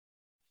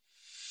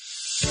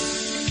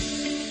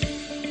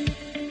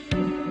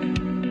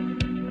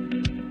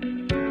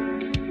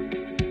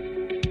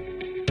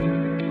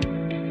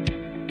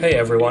Hey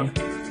everyone,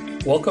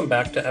 welcome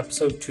back to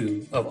episode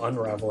 2 of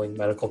Unraveling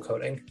Medical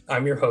Coding.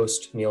 I'm your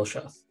host, Neil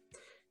Sheth.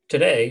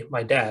 Today,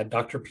 my dad,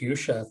 Dr.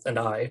 Piyush Sheth, and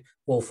I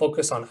will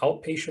focus on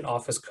outpatient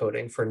office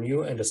coding for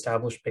new and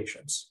established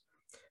patients.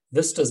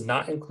 This does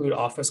not include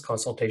office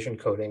consultation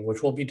coding,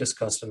 which will be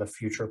discussed in a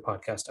future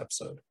podcast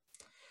episode.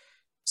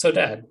 So,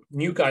 Dad,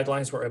 new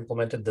guidelines were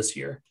implemented this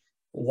year.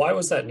 Why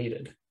was that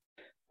needed?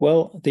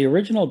 Well, the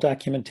original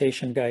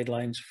documentation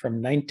guidelines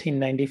from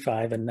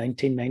 1995 and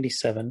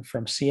 1997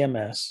 from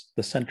CMS,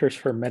 the Centers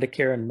for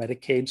Medicare and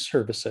Medicaid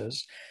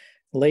Services,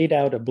 laid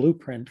out a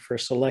blueprint for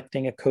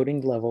selecting a coding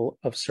level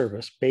of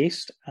service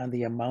based on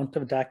the amount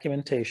of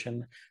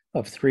documentation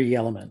of three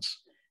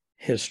elements: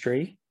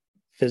 history,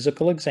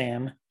 physical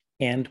exam,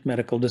 and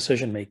medical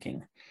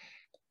decision-making.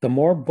 The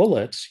more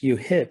bullets you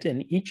hit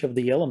in each of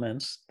the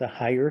elements, the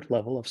higher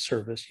level of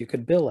service you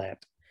could bill at.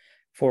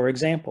 For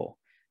example,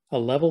 a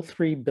level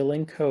 3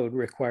 billing code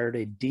required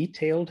a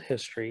detailed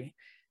history,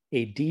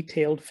 a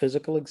detailed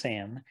physical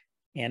exam,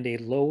 and a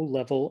low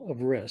level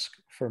of risk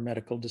for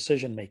medical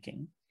decision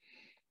making.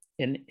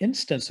 In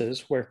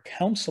instances where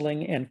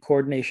counseling and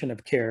coordination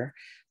of care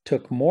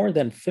took more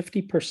than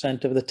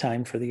 50% of the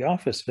time for the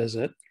office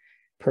visit,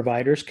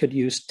 providers could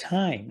use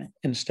time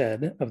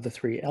instead of the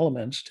three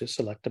elements to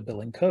select a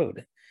billing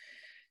code.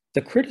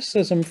 The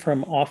criticism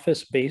from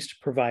office-based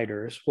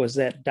providers was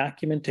that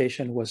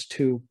documentation was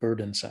too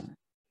burdensome.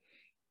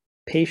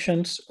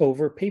 Patients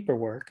over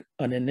paperwork,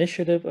 an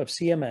initiative of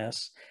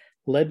CMS,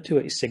 led to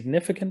a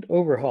significant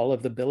overhaul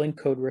of the billing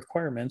code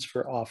requirements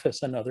for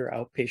office and other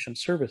outpatient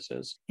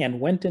services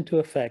and went into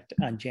effect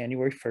on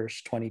January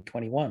 1st,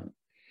 2021.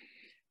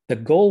 The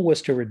goal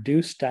was to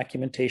reduce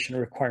documentation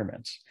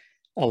requirements,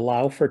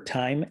 allow for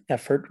time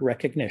effort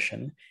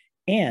recognition,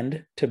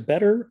 and to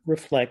better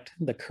reflect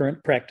the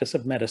current practice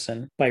of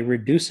medicine by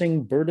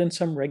reducing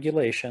burdensome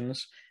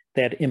regulations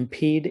that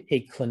impede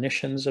a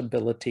clinician's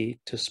ability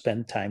to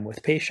spend time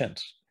with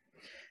patients.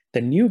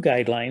 The new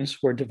guidelines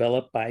were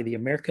developed by the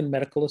American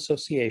Medical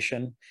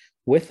Association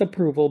with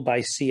approval by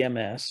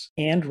CMS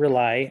and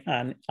rely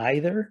on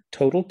either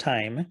total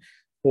time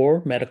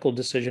or medical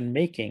decision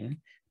making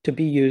to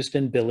be used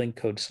in billing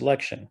code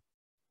selection.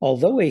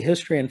 Although a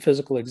history and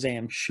physical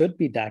exam should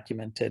be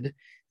documented,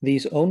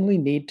 these only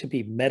need to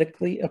be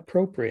medically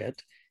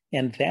appropriate,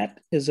 and that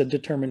is a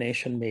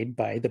determination made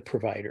by the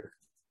provider.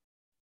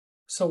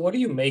 So, what do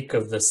you make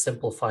of the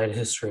simplified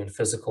history and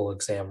physical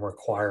exam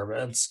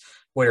requirements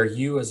where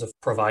you, as a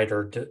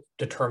provider,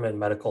 determine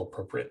medical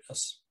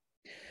appropriateness?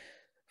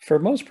 For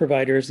most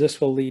providers,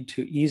 this will lead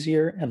to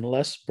easier and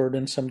less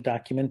burdensome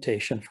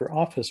documentation for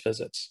office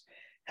visits.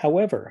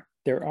 However,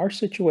 there are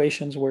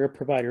situations where a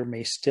provider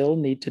may still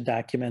need to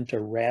document a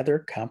rather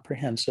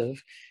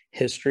comprehensive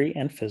history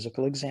and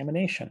physical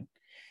examination.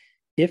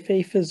 If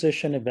a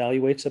physician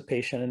evaluates a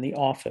patient in the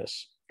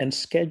office and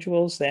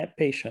schedules that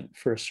patient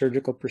for a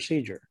surgical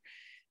procedure,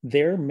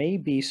 there may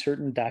be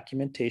certain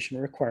documentation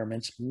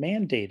requirements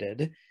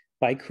mandated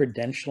by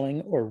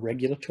credentialing or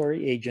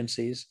regulatory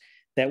agencies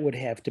that would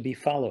have to be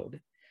followed.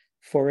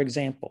 For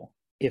example,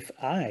 if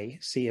I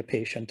see a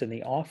patient in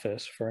the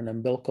office for an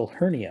umbilical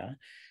hernia,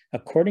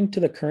 according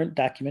to the current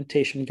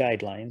documentation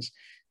guidelines,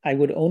 I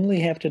would only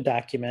have to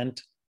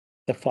document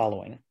the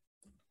following.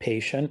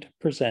 Patient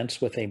presents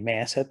with a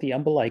mass at the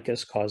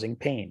umbilicus causing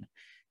pain.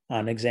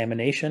 On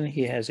examination,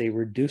 he has a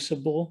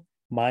reducible,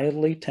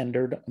 mildly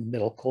tendered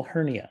umbilical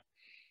hernia.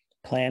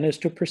 Plan is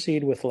to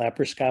proceed with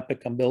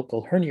laparoscopic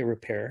umbilical hernia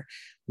repair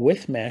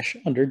with mesh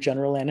under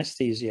general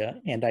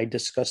anesthesia, and I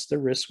discuss the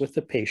risks with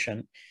the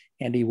patient,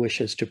 and he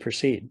wishes to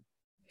proceed.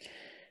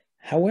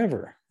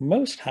 However,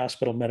 most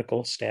hospital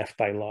medical staff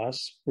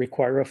bylaws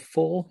require a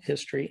full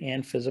history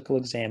and physical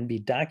exam be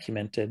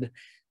documented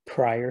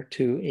prior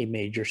to a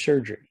major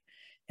surgery.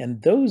 And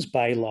those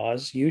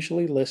bylaws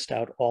usually list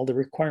out all the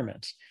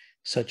requirements,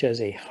 such as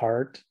a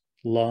heart,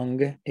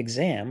 lung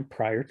exam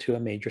prior to a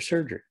major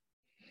surgery.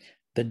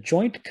 The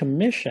Joint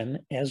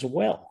Commission as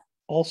well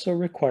also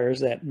requires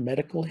that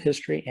medical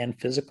history and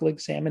physical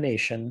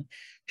examination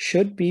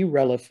should be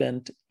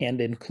relevant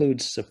and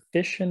include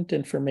sufficient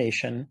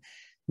information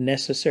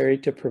necessary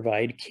to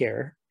provide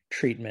care,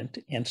 treatment,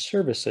 and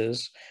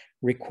services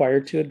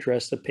required to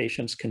address the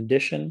patient's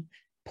condition,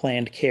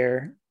 planned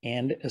care,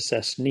 and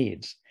assess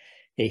needs.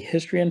 A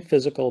history and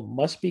physical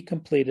must be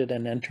completed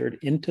and entered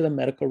into the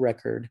medical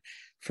record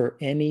for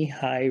any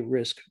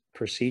high-risk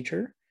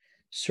procedure,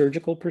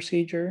 surgical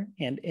procedure,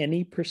 and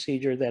any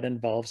procedure that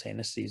involves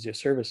anesthesia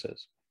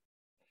services.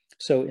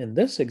 So in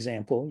this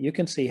example, you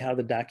can see how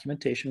the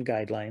documentation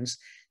guidelines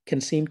can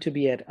seem to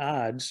be at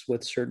odds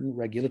with certain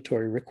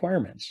regulatory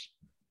requirements.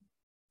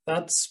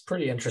 That's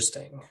pretty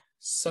interesting.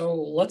 So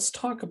let's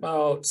talk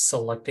about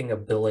selecting a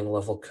billing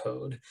level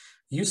code.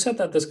 You said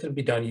that this could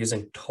be done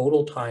using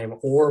total time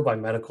or by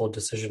medical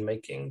decision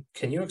making.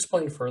 Can you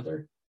explain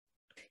further?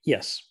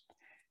 Yes.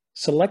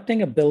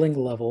 Selecting a billing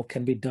level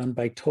can be done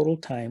by total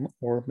time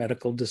or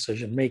medical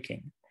decision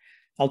making.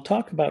 I'll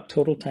talk about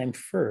total time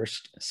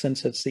first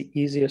since it's the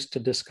easiest to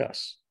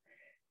discuss.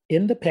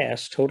 In the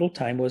past, total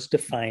time was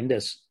defined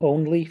as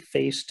only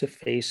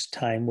face-to-face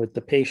time with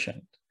the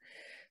patient.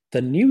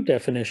 The new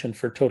definition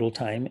for total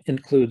time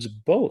includes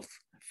both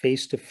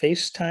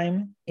face-to-face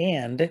time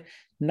and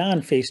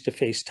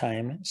non-face-to-face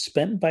time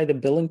spent by the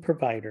billing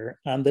provider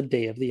on the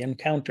day of the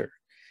encounter.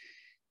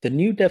 The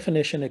new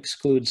definition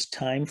excludes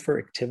time for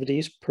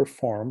activities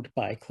performed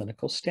by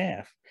clinical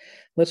staff.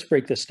 Let's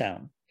break this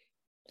down.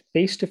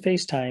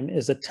 Face-to-face time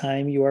is the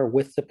time you are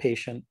with the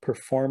patient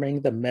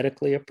performing the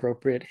medically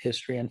appropriate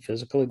history and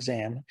physical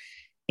exam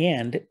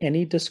and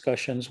any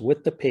discussions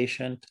with the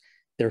patient,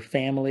 their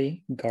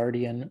family,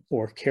 guardian,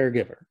 or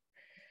caregiver.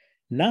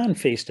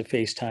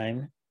 Non-face-to-face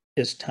time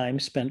is time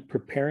spent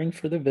preparing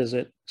for the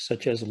visit,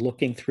 such as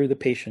looking through the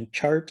patient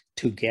chart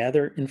to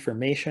gather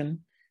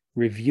information,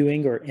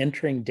 reviewing or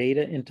entering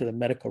data into the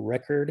medical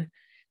record,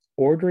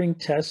 ordering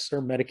tests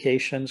or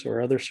medications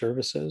or other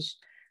services,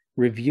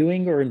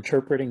 reviewing or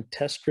interpreting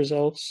test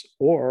results,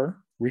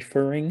 or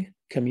referring,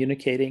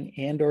 communicating,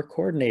 and or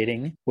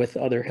coordinating with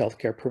other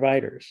healthcare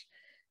providers.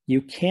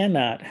 You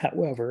cannot,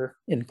 however,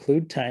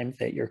 include time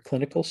that your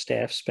clinical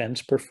staff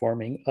spends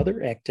performing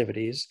other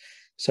activities,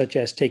 such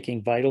as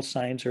taking vital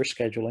signs or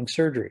scheduling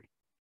surgery.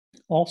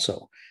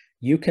 Also,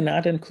 you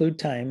cannot include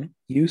time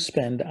you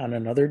spend on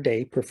another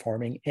day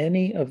performing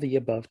any of the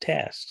above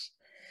tasks.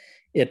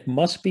 It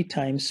must be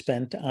time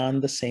spent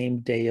on the same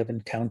day of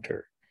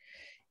encounter.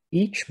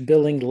 Each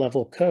billing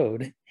level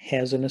code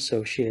has an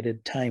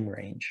associated time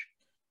range.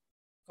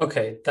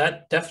 Okay,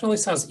 that definitely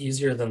sounds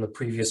easier than the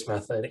previous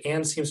method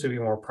and seems to be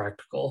more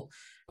practical.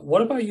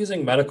 What about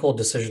using medical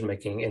decision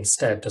making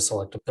instead to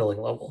select a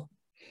billing level?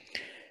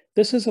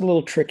 This is a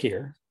little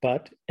trickier,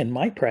 but in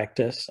my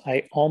practice,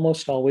 I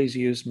almost always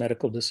use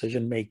medical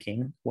decision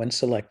making when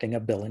selecting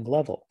a billing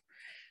level.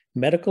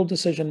 Medical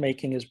decision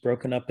making is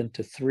broken up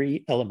into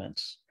three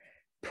elements: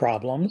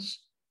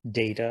 problems,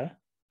 data,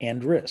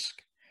 and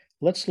risk.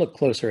 Let's look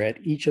closer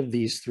at each of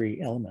these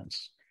three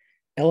elements.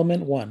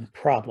 Element 1,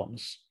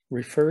 problems,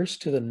 refers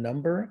to the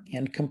number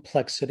and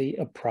complexity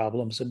of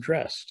problems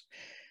addressed.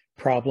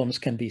 Problems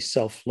can be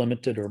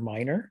self-limited or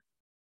minor,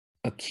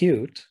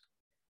 acute,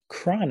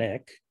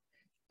 chronic,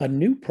 a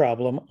new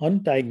problem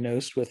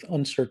undiagnosed with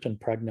uncertain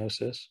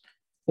prognosis,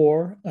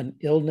 or an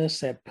illness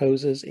that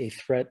poses a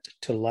threat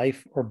to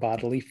life or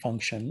bodily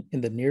function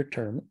in the near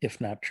term if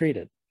not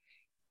treated.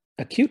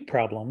 Acute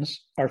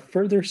problems are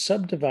further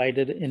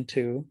subdivided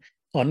into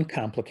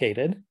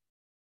uncomplicated,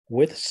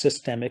 with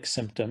systemic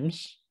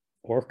symptoms,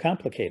 or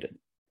complicated.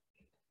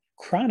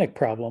 Chronic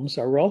problems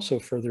are also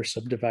further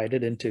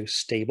subdivided into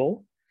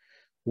stable,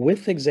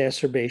 with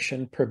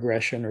exacerbation,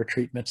 progression, or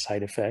treatment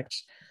side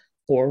effects,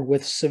 or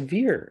with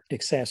severe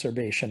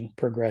exacerbation,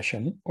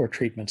 progression, or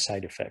treatment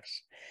side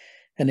effects.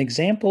 An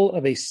example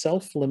of a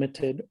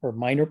self-limited or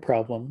minor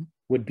problem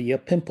would be a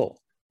pimple.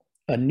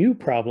 A new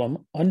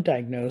problem,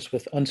 undiagnosed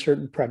with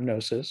uncertain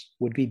prognosis,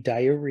 would be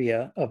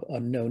diarrhea of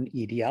unknown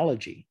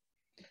etiology.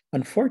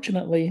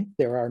 Unfortunately,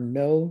 there are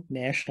no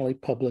nationally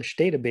published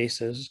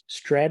databases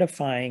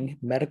stratifying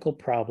medical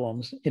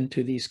problems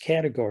into these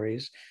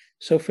categories,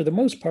 so for the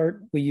most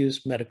part, we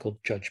use medical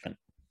judgment.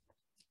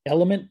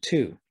 Element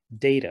 2,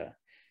 data,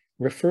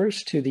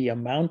 refers to the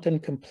amount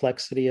and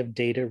complexity of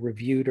data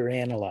reviewed or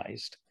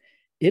analyzed.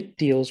 It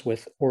deals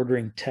with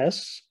ordering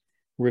tests,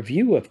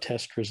 review of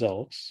test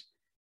results,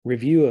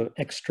 review of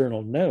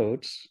external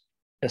notes,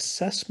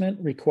 assessment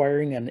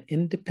requiring an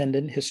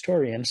independent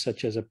historian,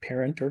 such as a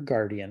parent or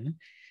guardian,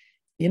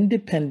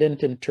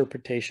 independent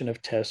interpretation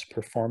of tests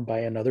performed by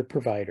another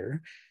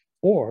provider,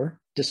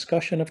 or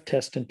discussion of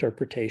test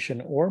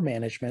interpretation or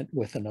management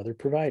with another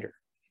provider.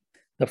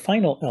 The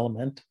final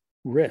element,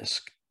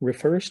 risk,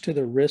 refers to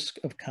the risk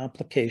of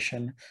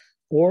complication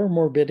or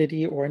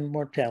morbidity or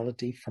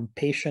mortality from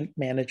patient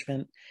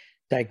management,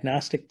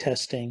 diagnostic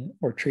testing,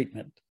 or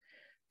treatment.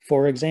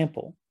 For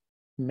example,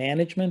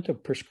 management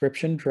of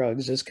prescription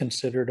drugs is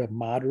considered a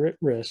moderate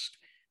risk,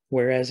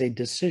 whereas a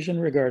decision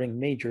regarding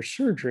major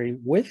surgery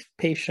with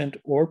patient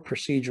or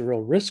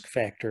procedural risk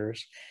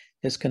factors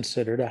is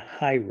considered a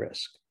high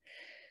risk.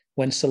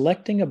 When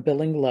selecting a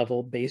billing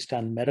level based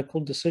on medical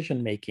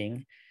decision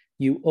making,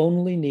 you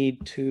only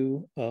need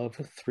 2 of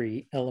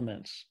 3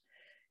 elements.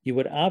 You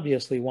would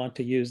obviously want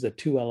to use the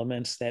 2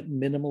 elements that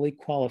minimally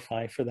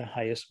qualify for the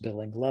highest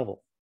billing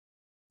level.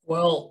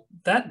 Well,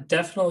 that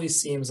definitely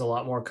seems a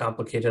lot more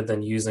complicated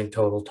than using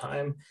total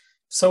time.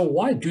 So,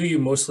 why do you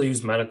mostly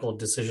use medical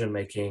decision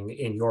making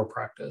in your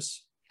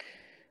practice?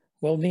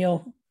 Well,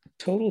 Neil,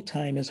 total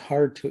time is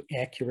hard to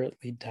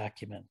accurately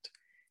document.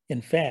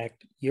 In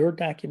fact, your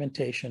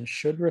documentation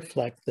should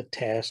reflect the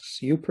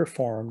tasks you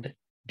performed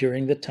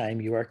during the time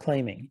you are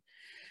claiming.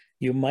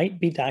 You might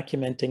be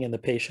documenting in the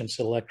patient's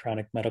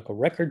electronic medical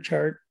record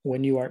chart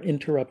when you are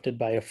interrupted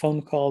by a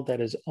phone call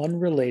that is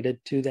unrelated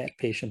to that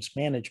patient's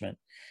management,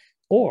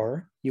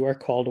 or you are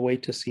called away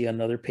to see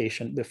another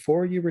patient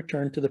before you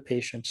return to the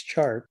patient's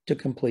chart to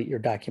complete your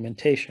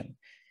documentation.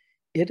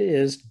 It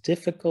is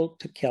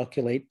difficult to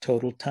calculate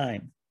total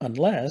time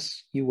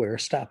unless you wear a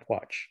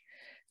stopwatch.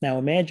 Now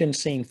imagine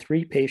seeing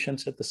 3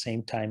 patients at the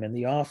same time in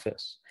the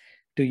office.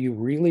 Do you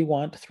really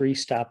want 3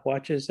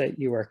 stopwatches that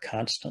you are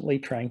constantly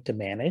trying to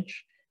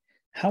manage?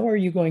 How are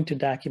you going to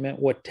document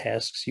what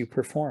tasks you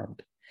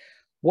performed?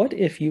 What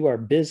if you are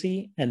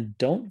busy and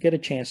don't get a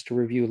chance to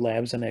review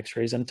labs and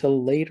x-rays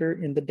until later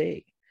in the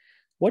day?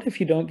 What if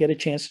you don't get a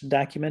chance to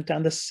document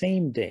on the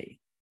same day?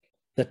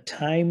 The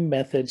time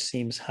method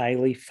seems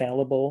highly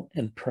fallible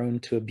and prone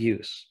to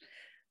abuse.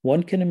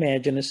 One can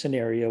imagine a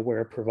scenario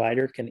where a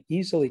provider can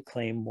easily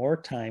claim more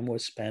time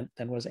was spent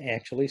than was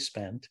actually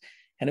spent,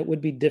 and it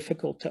would be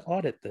difficult to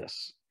audit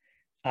this.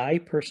 I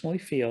personally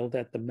feel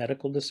that the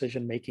medical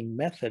decision-making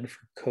method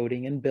for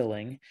coding and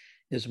billing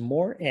is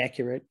more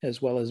accurate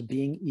as well as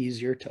being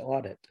easier to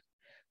audit.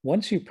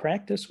 Once you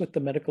practice with the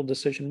medical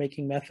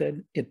decision-making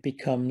method, it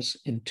becomes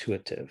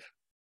intuitive.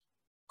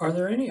 Are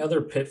there any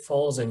other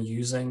pitfalls in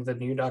using the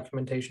new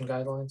documentation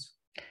guidelines?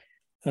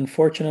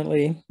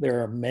 Unfortunately,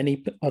 there are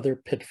many other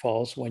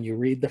pitfalls when you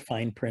read the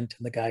fine print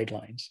in the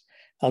guidelines.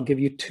 I'll give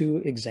you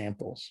 2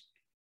 examples.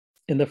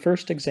 In the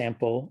first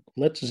example,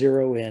 let's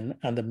zero in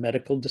on the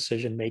medical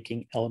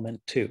decision-making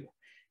element 2,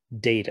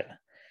 data.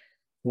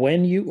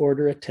 When you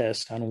order a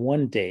test on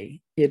one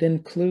day, it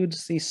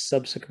includes the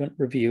subsequent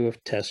review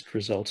of test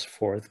results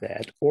for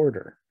that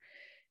order.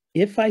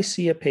 If I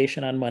see a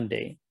patient on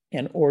Monday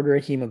and order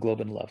a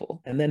hemoglobin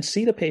level, and then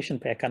see the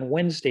patient back on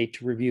Wednesday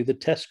to review the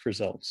test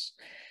results,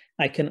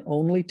 I can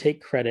only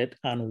take credit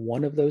on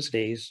one of those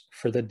days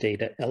for the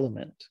data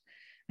element.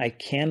 I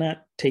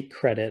cannot take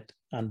credit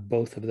on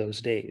both of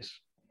those days.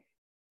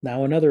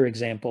 Now, another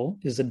example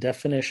is the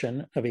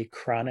definition of a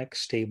chronic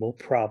stable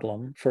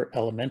problem for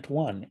element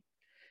 1.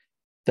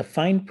 The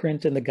fine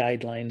print in the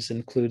guidelines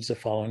includes the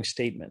following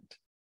statement: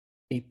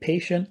 a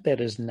patient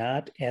that is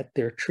not at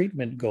their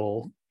treatment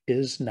goal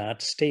is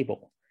not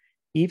stable,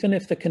 even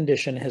if the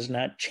condition has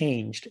not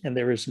changed and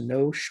there is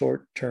no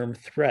short-term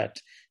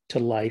threat to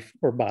life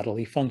or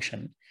bodily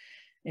function.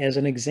 As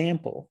an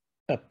example,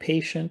 a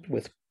patient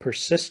with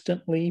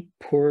persistently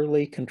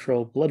poorly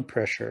controlled blood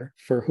pressure,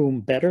 for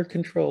whom better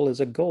control is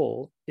a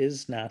goal,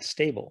 is not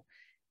stable,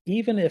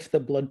 even if the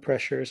blood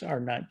pressures are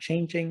not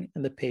changing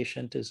and the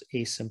patient is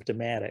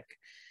asymptomatic.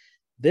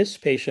 This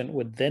patient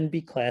would then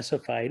be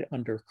classified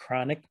under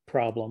chronic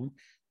problem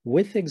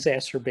with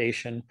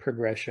exacerbation,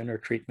 progression, or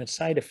treatment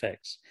side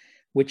effects,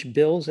 which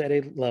bills at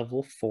a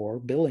level 4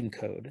 billing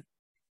code.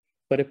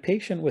 But a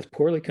patient with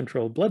poorly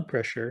controlled blood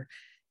pressure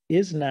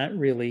is not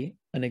really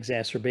an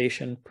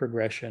exacerbation,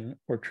 progression,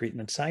 or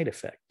treatment side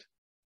effect.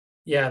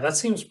 Yeah, that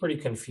seems pretty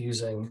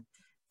confusing.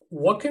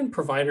 What can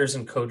providers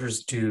and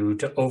coders do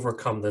to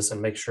overcome this and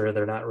make sure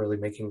they're not really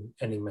making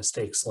any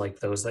mistakes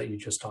like those that you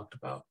just talked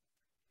about?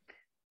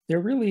 There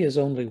really is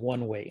only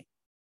one way.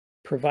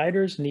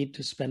 Providers need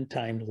to spend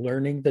time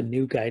learning the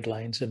new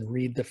guidelines and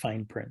read the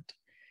fine print.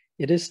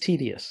 It is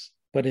tedious,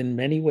 but in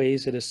many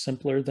ways it is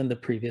simpler than the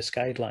previous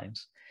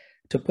guidelines.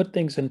 To put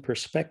things in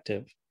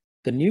perspective,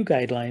 the new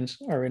guidelines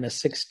are in a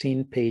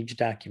 16-page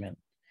document.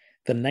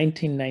 The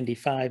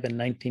 1995 and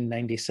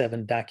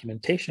 1997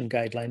 documentation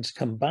guidelines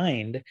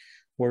combined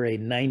were a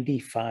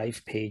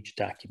 95-page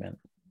document.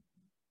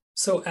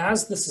 So,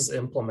 as this is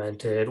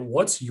implemented,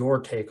 what's your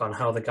take on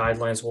how the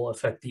guidelines will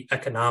affect the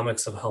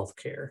economics of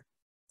healthcare?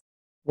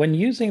 When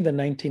using the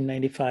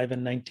 1995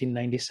 and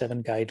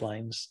 1997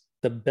 guidelines,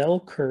 the bell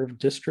curve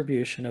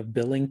distribution of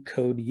billing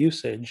code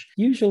usage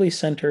usually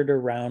centered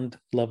around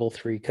level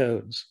 3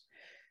 codes.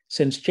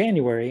 Since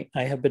January,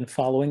 I have been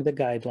following the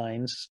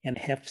guidelines and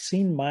have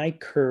seen my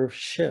curve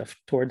shift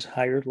towards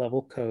higher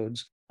level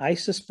codes. I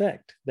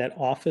suspect that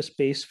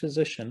office-based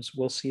physicians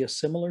will see a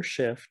similar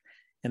shift,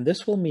 and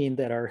this will mean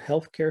that our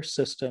healthcare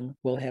system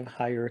will have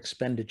higher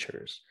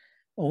expenditures.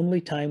 Only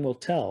time will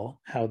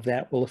tell how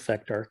that will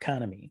affect our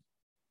economy.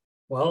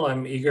 Well,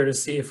 I'm eager to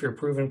see if you're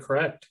proven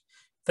correct.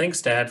 Thanks,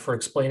 Dad, for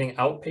explaining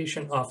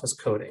outpatient office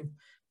coding.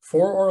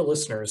 For our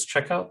listeners,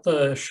 check out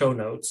the show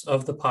notes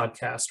of the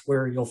podcast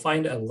where you'll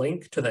find a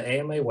link to the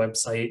AMA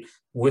website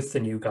with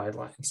the new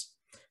guidelines.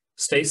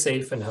 Stay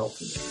safe and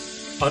healthy.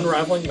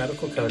 Unraveling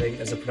Medical Coding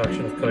is a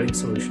production of Coding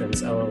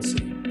Solutions,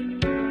 LLC.